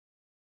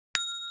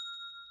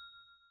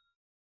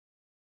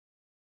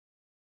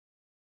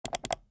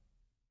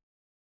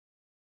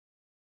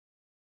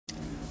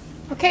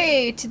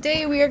Okay,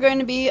 today we are going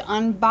to be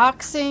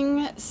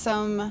unboxing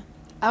some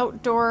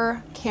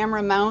outdoor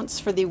camera mounts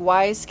for the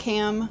Wyze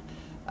Cam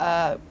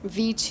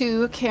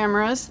V2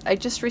 cameras. I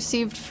just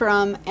received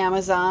from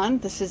Amazon.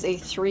 This is a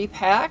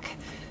 3-pack.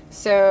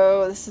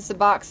 So this is the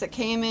box that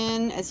came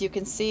in. As you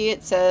can see,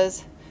 it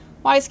says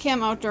Wyze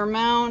Cam outdoor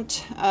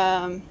mount,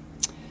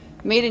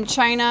 made in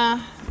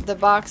China. The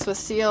box was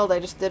sealed. I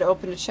just did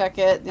open to check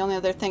it. The only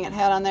other thing it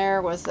had on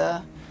there was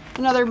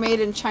another made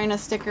in China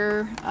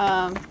sticker.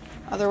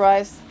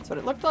 Otherwise, that's what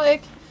it looked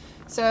like.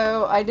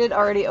 So I did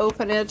already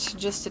open it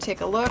just to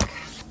take a look.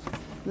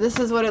 This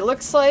is what it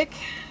looks like.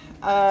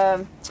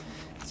 As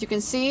you can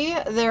see,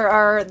 there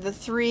are the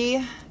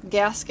 3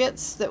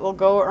 gaskets that will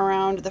go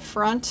around the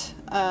front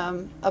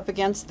up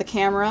against the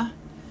camera.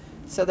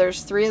 So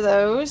there's 3 of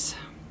those.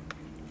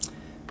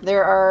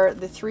 There are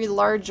the 3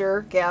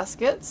 larger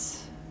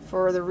gaskets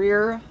for the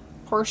rear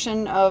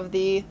portion of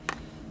the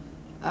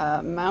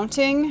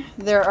mounting.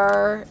 There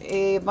are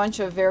a bunch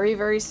of very,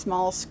 very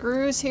small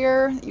screws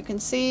here. You can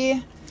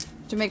see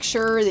to make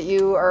sure that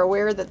you are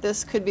aware that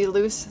this could be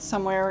loose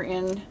somewhere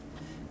in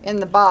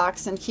the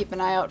box, and keep an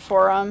eye out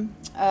for them.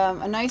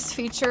 A nice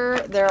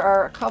feature, there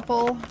are a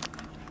couple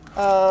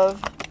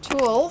of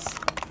tools.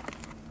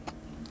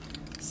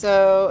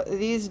 So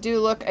these do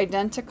look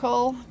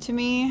identical to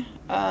me.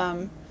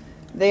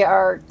 They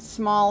are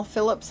small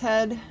Phillips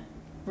head.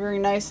 Very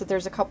nice that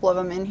there's a couple of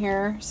them in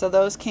here. So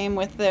those came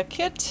with the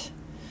kit.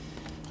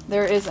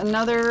 There is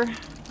another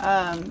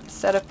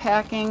set of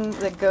packing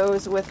that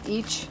goes with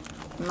each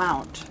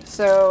mount.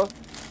 So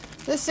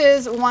this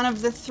is one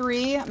of the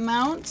 3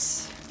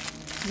 mounts.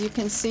 You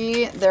can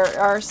see there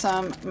are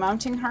some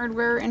mounting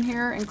hardware in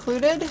here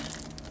included.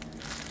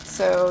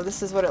 So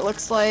this is what it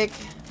looks like.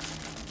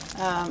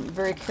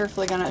 Very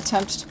carefully going to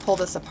attempt to pull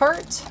this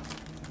apart.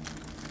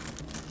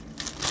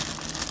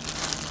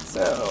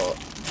 So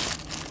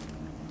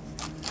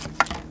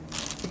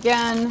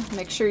again,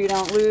 make sure you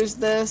don't lose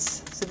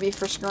this. This would be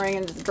for screwing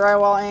into the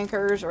drywall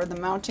anchors or the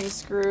mounting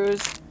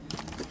screws.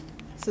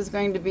 This is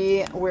going to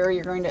be where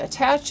you're going to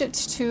attach it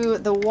to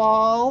the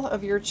wall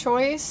of your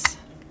choice.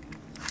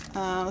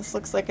 This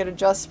looks like it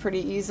adjusts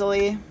pretty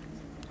easily.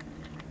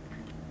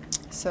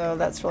 So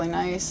that's really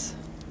nice.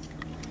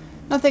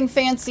 Nothing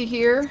fancy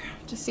here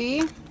to see.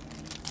 And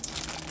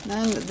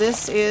then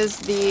this is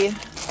the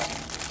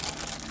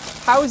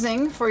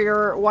housing for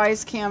your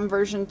Wyze Cam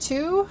version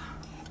 2.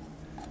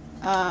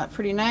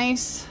 Pretty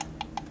nice,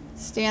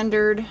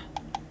 standard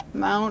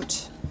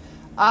mount.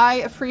 I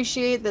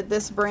appreciate that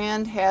this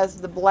brand has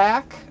the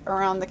black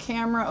around the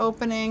camera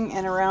opening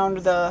and around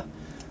the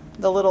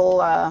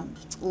little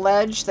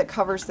ledge that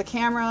covers the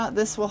camera.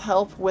 This will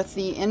help with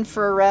the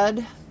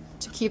infrared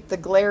to keep the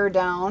glare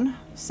down.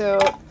 So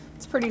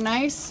it's pretty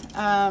nice.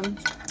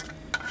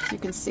 You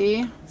can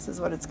see this is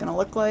what it's going to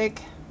look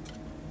like.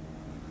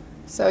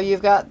 So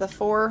you've got the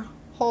 4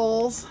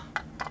 holes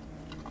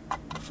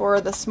for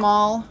the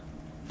small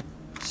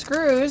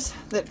screws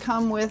that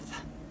come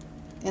with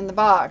in the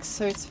box.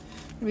 So it's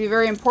going to be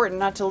very important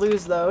not to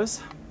lose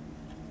those.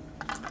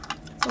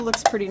 So it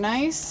looks pretty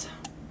nice.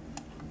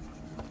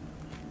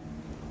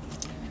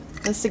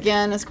 This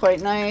again is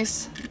quite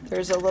nice.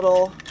 There's a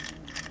little,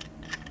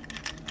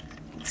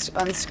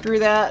 unscrew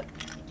that.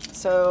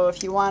 So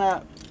if you want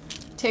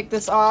to take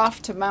this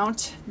off to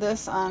mount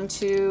this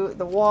onto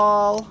the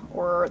wall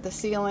or the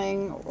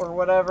ceiling or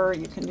whatever,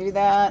 you can do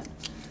that.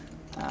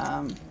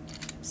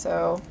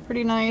 So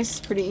pretty nice,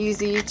 pretty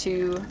easy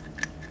to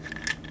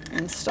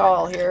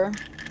install here.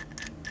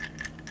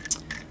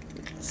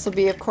 This will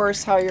be, of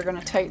course, how you're going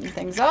to tighten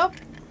things up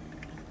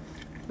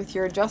with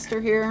your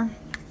adjuster here.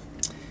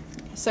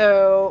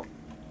 So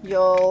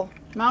you'll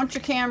mount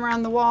your camera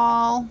on the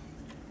wall,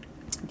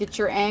 get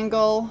your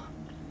angle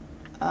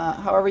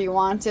however you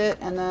want it,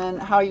 and then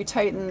how you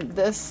tighten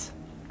this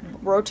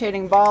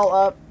rotating ball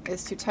up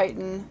is to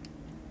tighten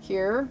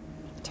here.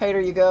 The tighter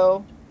you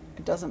go,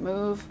 it doesn't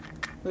move.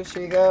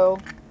 Looser you go.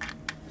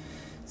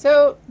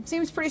 So it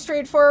seems pretty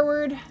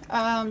straightforward.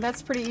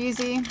 That's pretty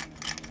easy.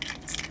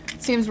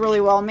 Seems really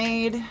well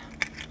made.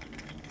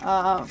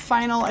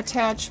 Final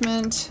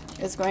attachment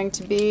is going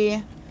to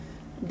be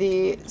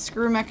the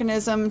screw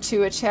mechanism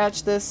to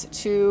attach this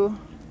to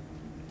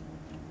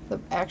the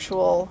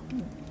actual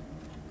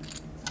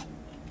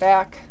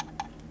back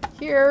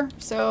here.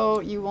 So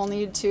you will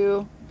need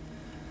to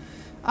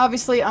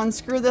obviously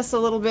unscrew this a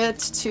little bit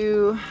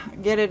to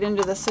get it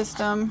into the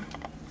system,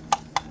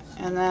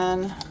 and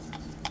then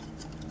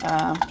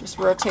just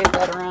rotate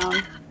that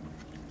around.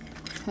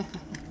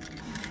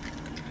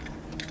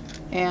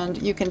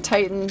 And you can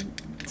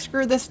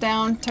screw this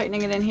down,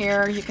 tightening it in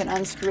here. You can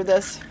unscrew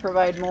this,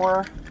 provide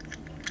more.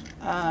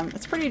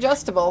 It's pretty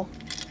adjustable.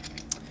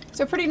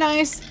 So pretty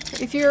nice.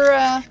 If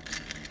you're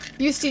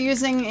used to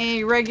using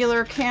a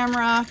regular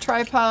camera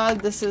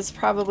tripod, this is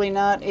probably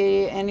not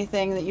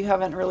anything that you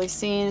haven't really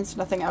seen. It's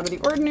nothing out of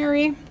the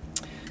ordinary.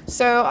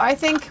 So I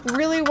think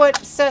really what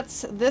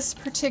sets this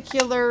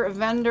particular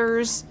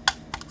vendor's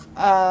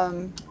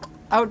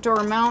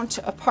outdoor mount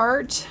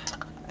apart,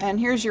 and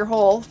here's your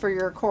hole for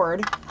your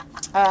cord.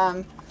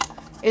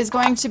 is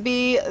going to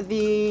be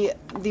the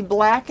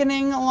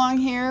blackening along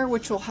here,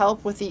 which will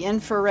help with the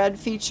infrared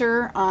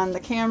feature on the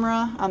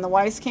camera, on the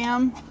Wyze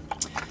Cam.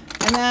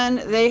 And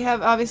then they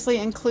have obviously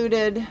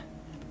included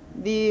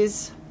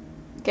these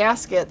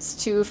gaskets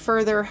to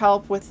further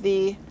help with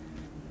the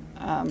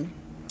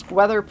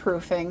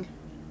weatherproofing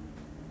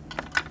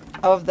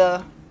of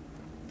the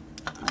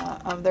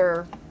of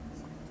their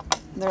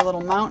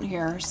little mount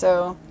here.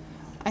 So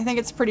I think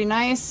it's pretty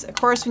nice. Of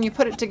course, when you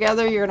put it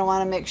together, you're going to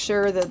want to make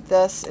sure that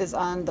this is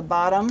on the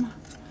bottom,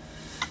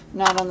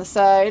 not on the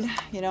side.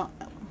 You know,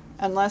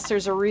 unless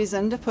there's a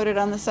reason to put it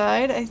on the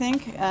side, I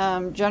think.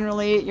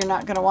 Generally, you're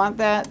not going to want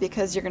that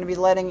because you're going to be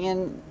letting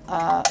in,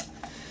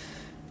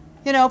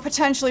 you know,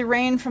 potentially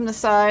rain from the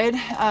side.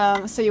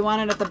 So you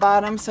want it at the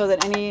bottom so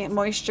that any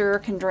moisture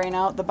can drain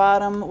out the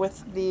bottom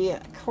with the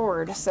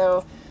cord.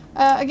 So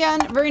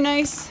again, very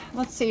nice.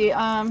 Let's see.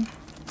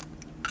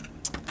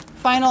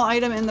 Final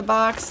item in the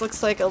box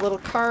looks like a little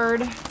card.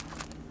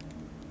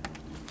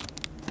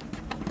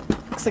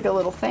 Looks like a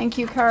little thank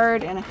you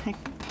card, and I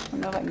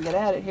don't know if I can get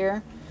at it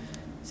here.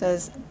 It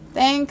says,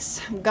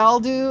 thanks,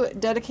 Galdoo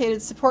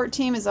dedicated support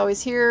team is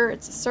always here.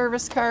 It's a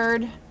service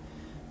card.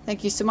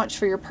 Thank you so much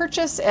for your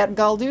purchase at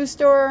Galdoo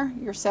store.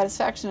 Your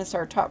satisfaction is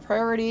our top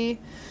priority.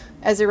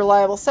 As a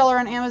reliable seller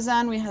on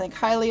Amazon, we think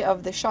highly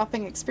of the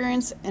shopping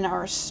experience in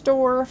our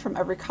store from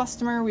every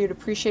customer. We would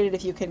appreciate it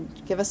if you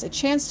could give us a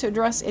chance to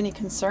address any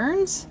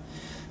concerns.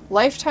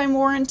 Lifetime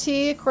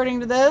warranty,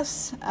 according to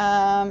this.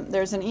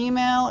 There's an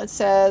email. It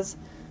says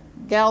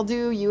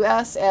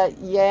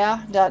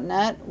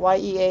galdoous@yeah.net,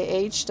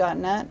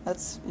 yeah.net.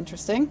 That's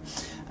interesting.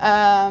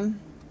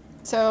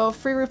 So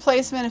free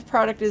replacement if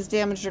product is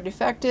damaged or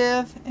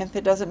defective. If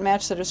it doesn't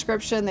match the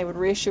description, they would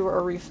reissue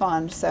or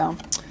refund. So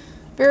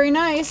very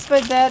nice,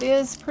 but that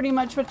is pretty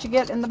much what you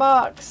get in the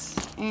box.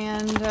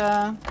 And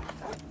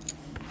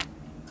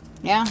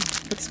yeah,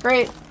 looks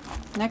great.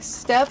 Next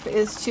step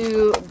is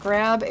to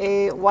grab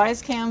a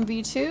Wyze Cam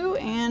V2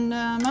 and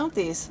mount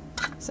these.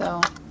 So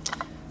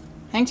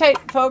hang tight,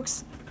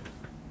 folks.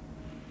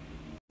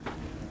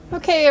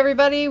 Okay,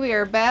 everybody, we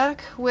are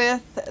back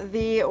with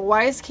the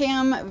Wyze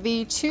Cam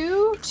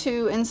V2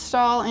 to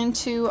install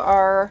into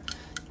our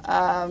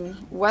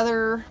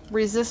weather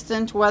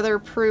resistant,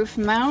 weatherproof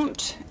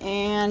mount,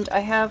 and I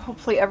have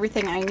hopefully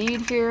everything I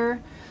need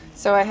here.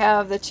 So I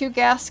have the two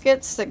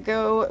gaskets that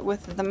go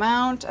with the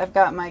mount. I've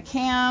got my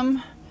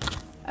cam.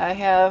 I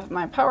have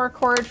my power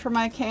cord for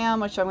my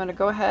cam, which I'm going to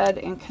go ahead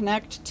and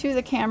connect to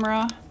the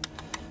camera.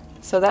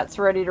 So that's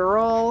ready to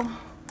roll.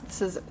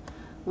 This is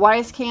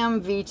Wyze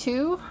Cam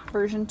V2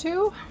 version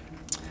 2.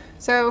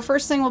 So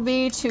first thing will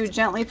be to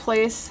gently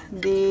place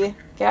the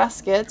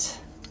gasket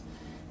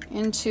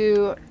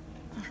into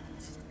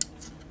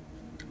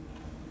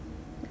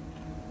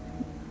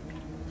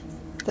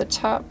the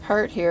top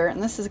part here,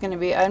 and this is going to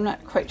be, I'm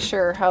not quite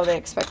sure how they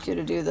expect you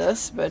to do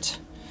this, but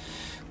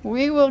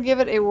we will give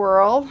it a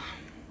whirl.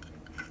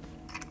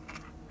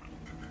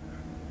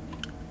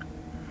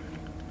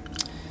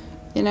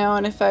 You know,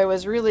 and if I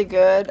was really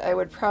good, I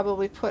would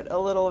probably put a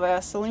little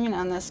Vaseline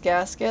on this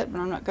gasket, but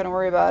I'm not going to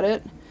worry about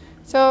it.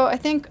 So I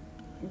think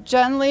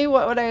gently,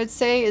 what I would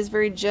say is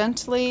very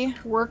gently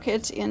work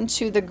it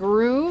into the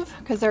groove,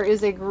 because there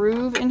is a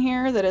groove in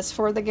here that is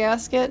for the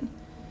gasket.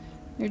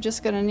 You're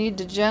just going to need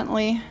to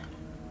gently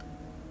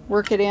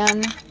work it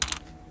in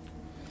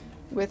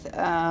with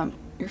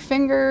your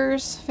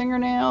fingers,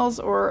 fingernails,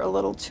 or a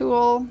little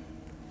tool.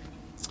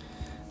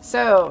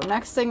 So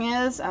next thing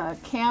is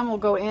cam will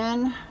go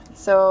in.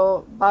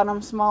 So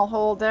bottom small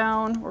hole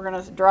down. We're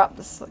going to drop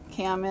this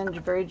cam in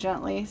very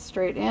gently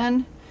straight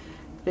in.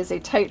 It is a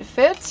tight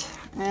fit,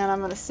 and I'm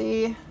going to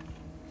see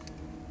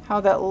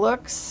how that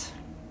looks.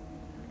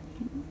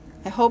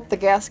 I hope the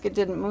gasket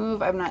didn't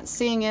move. I'm not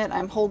seeing it.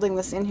 I'm holding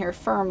this in here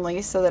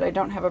firmly so that I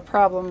don't have a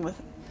problem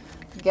with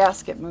the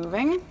gasket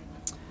moving.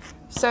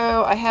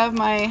 So I have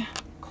my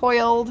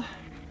coiled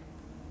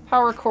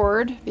power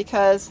cord,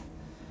 because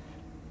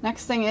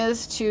next thing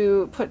is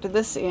to put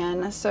this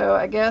in. So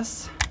I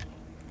guess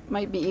it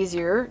might be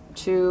easier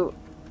to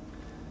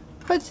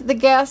put the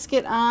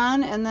gasket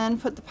on and then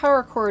put the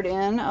power cord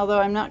in, although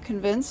I'm not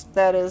convinced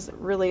that is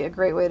really a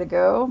great way to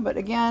go. But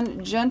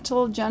again,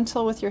 gentle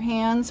with your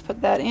hands. Put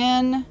that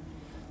in.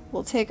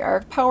 We'll take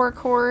our power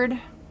cord,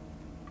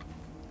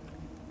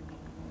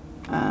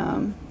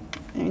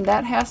 and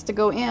that has to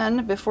go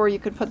in before you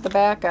could put the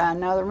back on.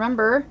 Now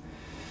remember,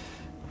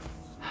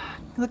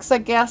 looks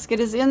like gasket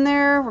is in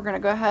there. We're going to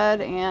go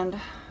ahead and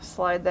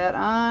slide that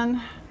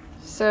on.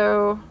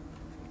 So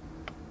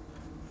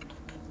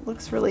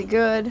looks really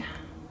good.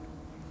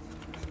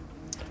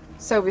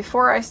 So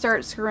before I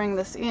start screwing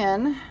this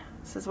in,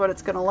 this is what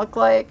it's going to look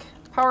like.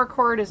 Power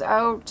cord is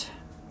out.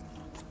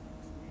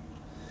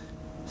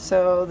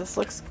 So this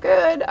looks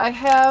good. I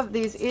have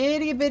these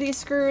itty bitty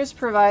screws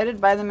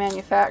provided by the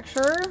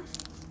manufacturer.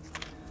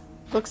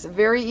 Looks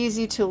very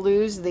easy to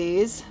lose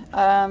these.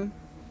 A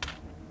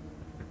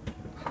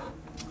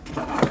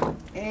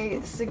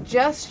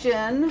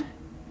suggestion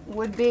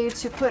would be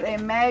to put a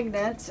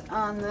magnet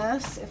on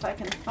this, if I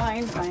can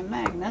find my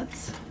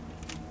magnets.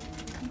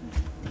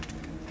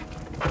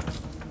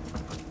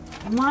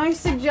 My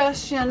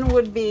suggestion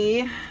would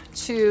be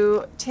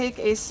to take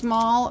a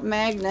small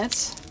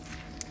magnet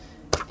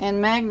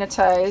and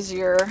magnetize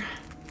your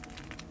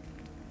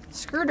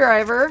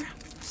screwdriver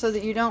so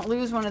that you don't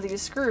lose one of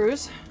these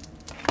screws.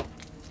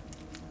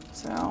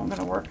 So I'm going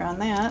to work on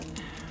that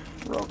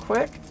real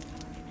quick.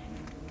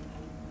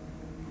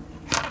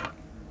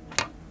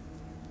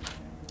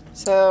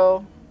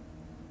 So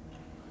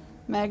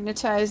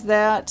magnetize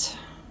that.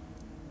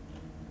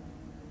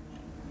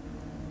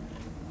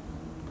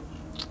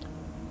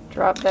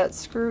 Drop that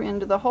screw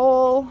into the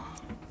hole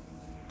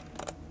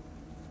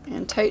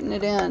and tighten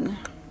it in.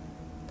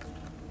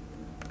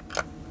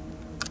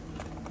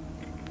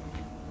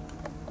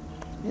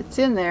 It's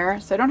in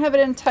there, so I don't have it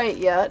in tight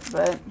yet,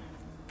 but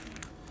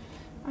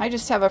I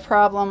just have a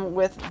problem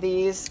with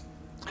these,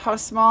 how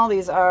small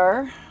these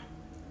are.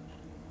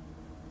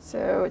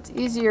 So it's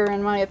easier,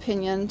 in my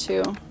opinion,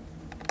 to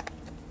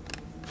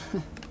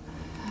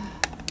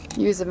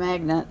use a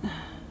magnet.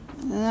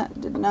 And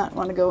that did not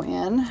want to go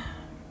in.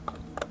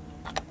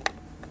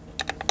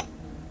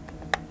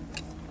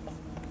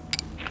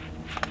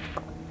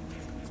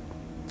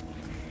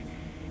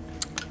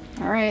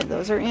 All right,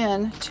 those are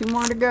in. 2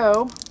 more to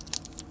go.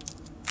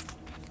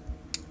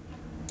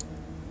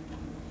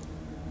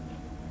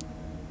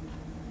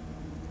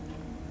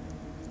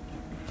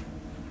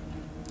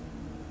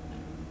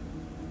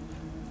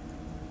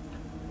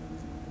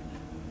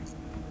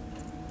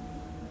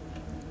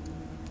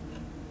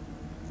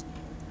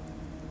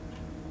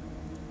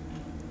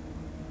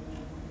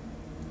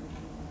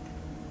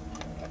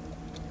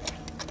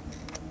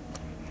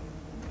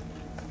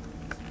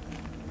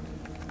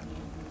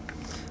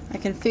 I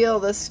can feel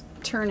this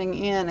turning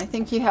in. I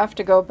think you have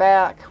to go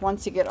back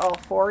once you get all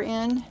 4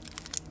 in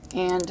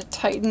and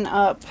tighten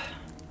up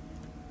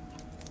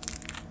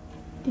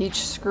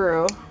each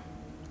screw.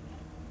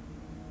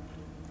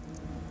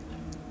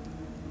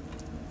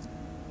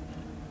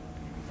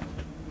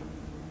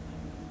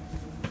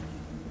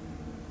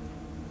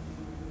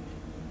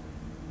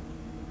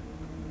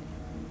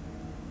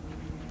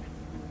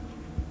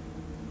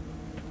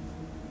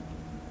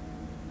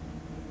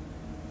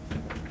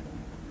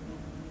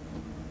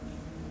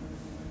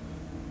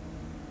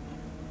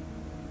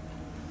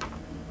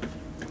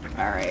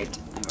 All right,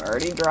 I've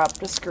already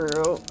dropped a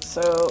screw,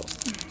 so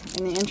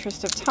in the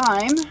interest of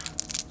time,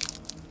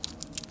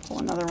 pull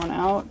another one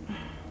out.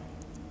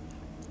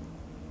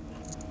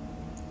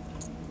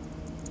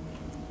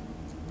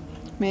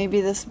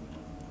 Maybe this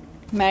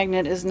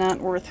magnet is not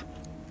worth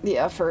the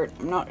effort,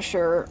 I'm not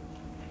sure.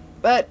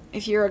 But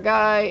if you're a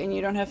guy and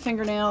you don't have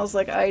fingernails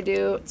like I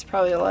do, it's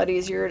probably a lot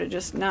easier to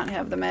just not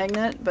have the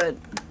magnet, but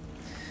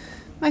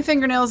my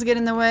fingernails get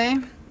in the way.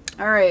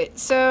 All right,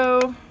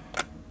 so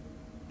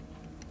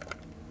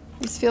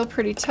these feel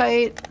pretty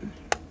tight.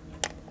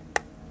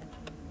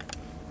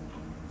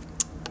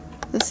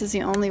 This is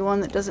the only one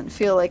that doesn't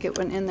feel like it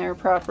went in there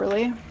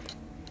properly.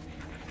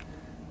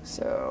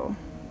 So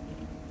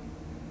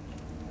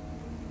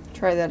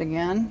try that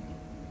again.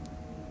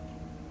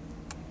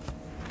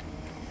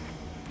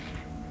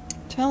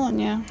 Telling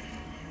you.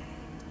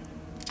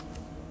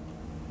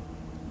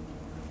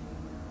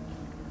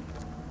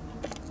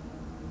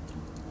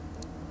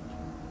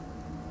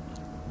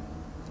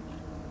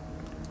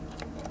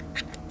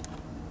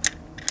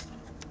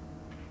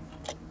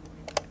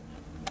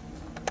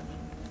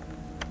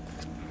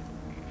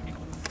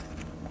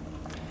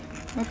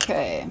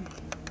 Okay.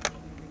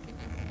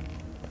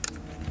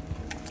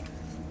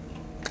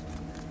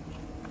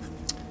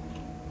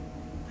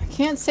 I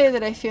can't say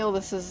that I feel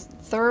this is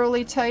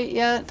thoroughly tight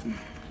yet,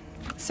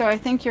 so I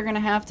think you're going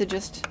to have to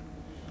just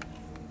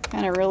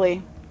kind of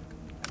really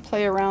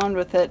play around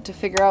with it to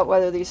figure out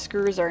whether these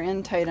screws are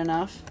in tight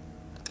enough.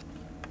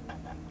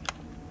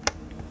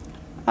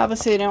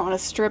 Obviously you don't want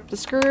to strip the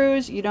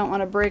screws, you don't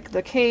want to break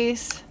the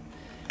case,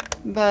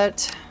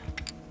 but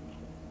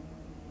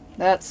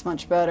that's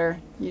much better.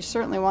 You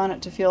certainly want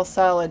it to feel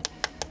solid.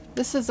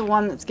 This is the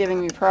one that's giving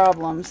me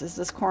problems, is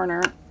this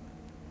corner.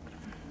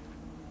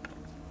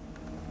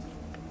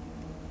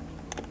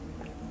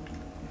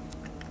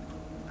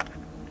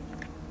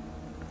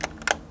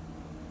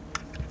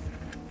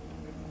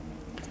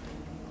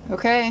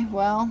 Okay,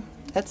 well,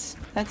 that's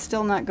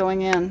still not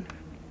going in.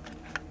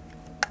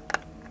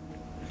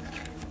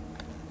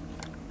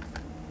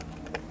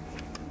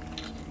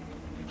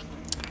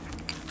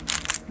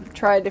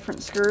 Try a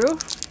different screw.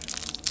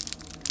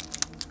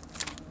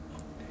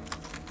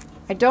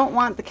 I don't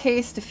want the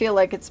case to feel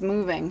like it's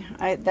moving.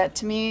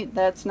 To me,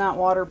 that's not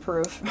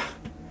waterproof.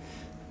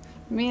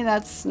 To me,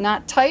 that's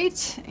not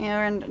tight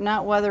and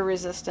not weather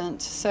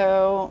resistant.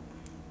 So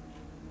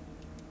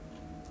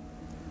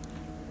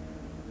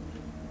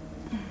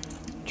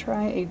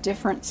try a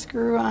different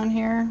screw on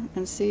here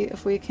and see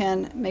if we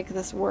can make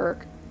this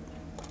work.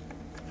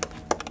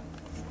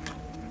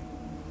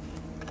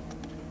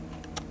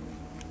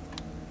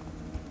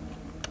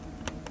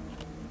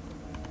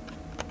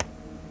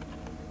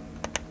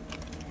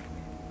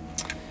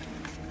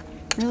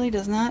 really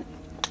does not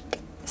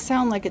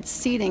sound like it's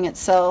seating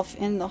itself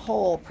in the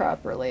hole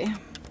properly.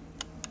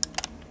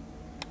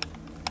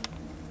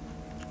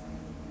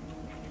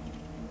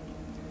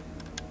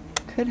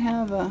 Could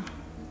have a,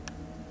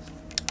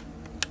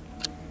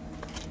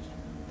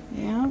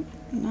 yeah,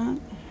 not.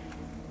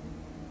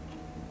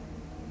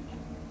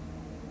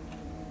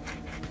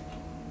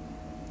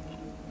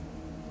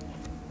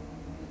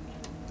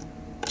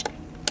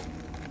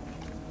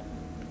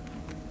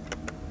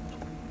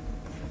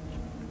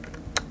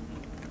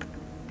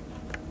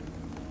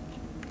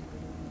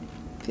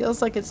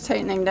 Feels like it's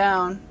tightening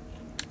down.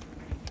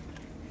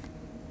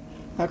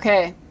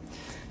 Okay,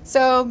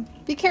 so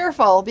be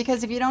careful,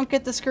 because if you don't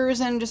get the screws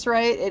in just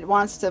right, it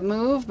wants to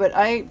move, but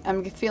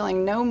I'm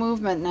feeling no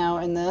movement now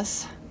in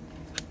this.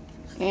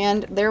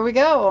 And there we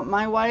go.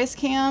 My Wyze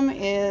Cam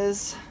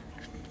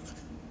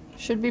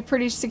should be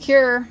pretty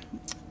secure.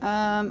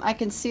 I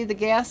can see the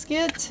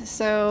gasket,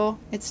 so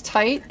it's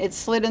tight. It's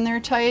slid in there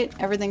tight.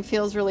 Everything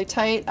feels really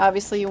tight.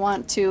 Obviously you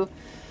want to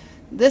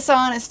this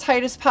on as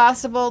tight as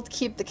possible to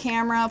keep the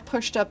camera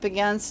pushed up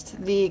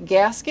against the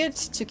gasket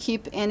to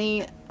keep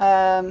any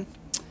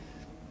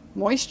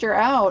moisture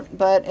out,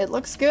 but it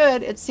looks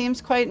good. It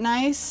seems quite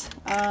nice.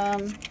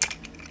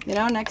 You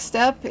know, next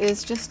step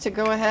is just to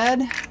go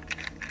ahead,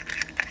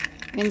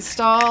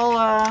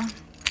 install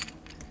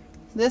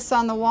this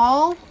on the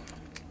wall,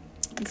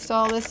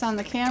 install this on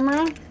the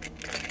camera,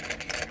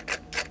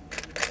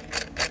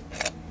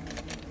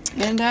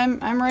 and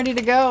I'm ready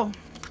to go.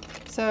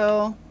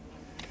 So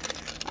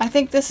I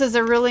think this is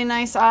a really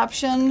nice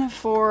option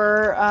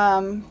for,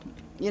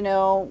 you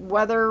know,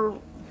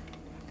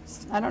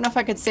 I don't know if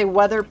I could say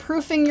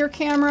weatherproofing your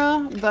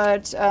camera,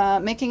 but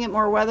making it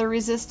more weather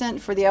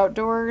resistant for the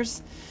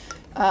outdoors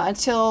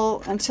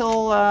until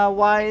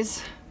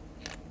Wyze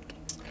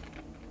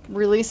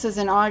releases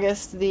in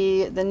August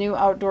the new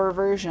outdoor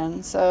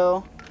version.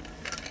 So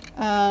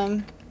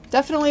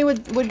definitely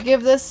would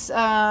give this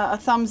a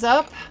thumbs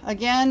up.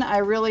 Again, I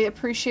really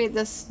appreciate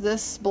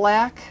this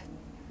black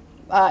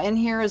in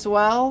here as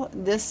well.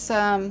 This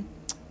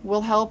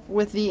will help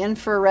with the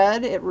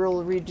infrared. It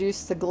will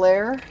reduce the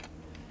glare,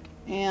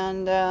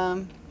 and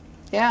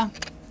yeah,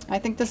 I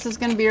think this is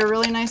going to be a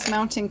really nice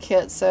mounting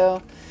kit.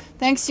 So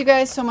thanks you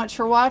guys so much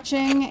for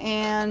watching,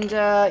 and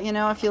you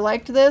know, if you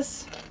liked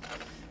this,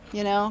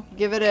 you know,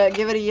 give it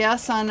a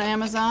yes on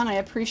Amazon. I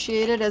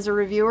appreciate it as a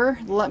reviewer.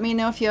 Let me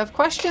know if you have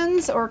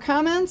questions or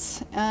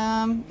comments,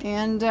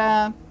 and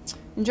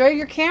enjoy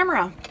your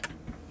camera.